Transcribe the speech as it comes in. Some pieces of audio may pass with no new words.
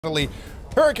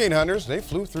Hurricane hunters, they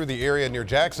flew through the area near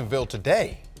Jacksonville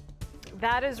today.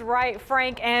 That is right,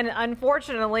 Frank, and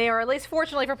unfortunately, or at least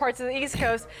fortunately for parts of the East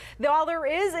Coast, while there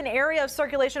is an area of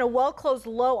circulation, a well-closed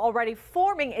low already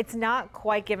forming, it's not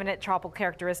quite given it tropical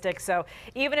characteristics. So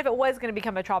even if it was going to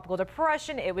become a tropical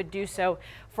depression, it would do so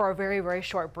for a very, very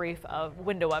short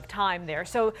window of time there.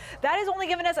 So that has only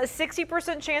given us a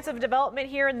 60% chance of development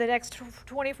here in the next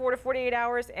 24 to 48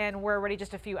 hours, and we're already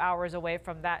just a few hours away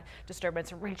from that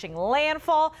disturbance reaching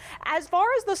landfall. As far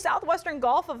as the southwestern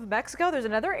Gulf of Mexico, there's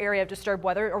another area of disturbed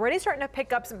weather already starting to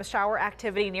pick up some shower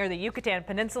activity near the Yucatan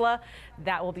Peninsula.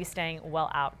 That will be staying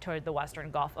well out toward the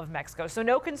western Gulf of Mexico. So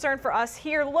no concern for us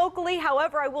here locally.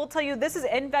 However, I will tell you this is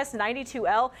Invest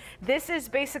 92L. This is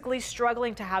basically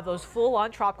struggling to have those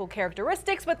full-on tropical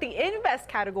characteristics, but the Invest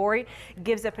category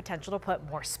gives it potential to put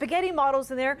more spaghetti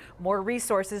models in there, more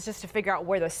resources just to figure out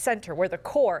where the center, where the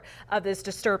core of this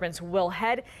disturbance will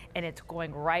head. And it's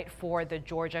going right for the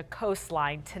Georgia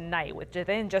coastline tonight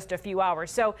within just a few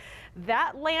hours. So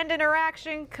that land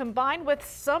interaction combined with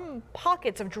some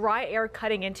pockets of dry air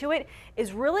cutting into it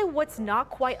is really what's not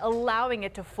quite allowing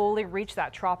it to fully reach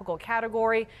that tropical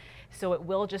category. So it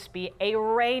will just be a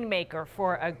rainmaker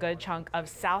for a good chunk of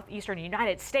southeastern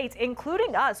United States,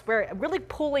 including us. We're really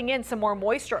pulling in some more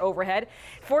moisture overhead.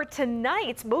 For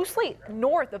tonight, mostly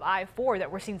north of I-4 that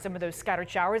we're seeing some of those scattered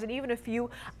showers and even a few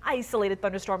isolated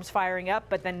thunderstorms firing up.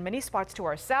 But then many spots to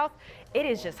our south, it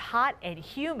is just hot and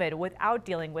humid without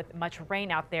dealing with much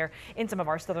rain out there in some of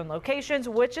our southern locations,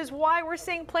 which is why we're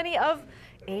seeing plenty of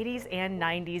 80s and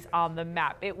 90s on the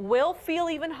map. It will feel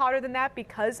even hotter than that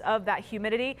because of that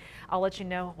humidity. I'll let you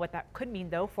know what that could mean,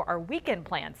 though, for our weekend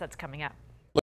plans that's coming up.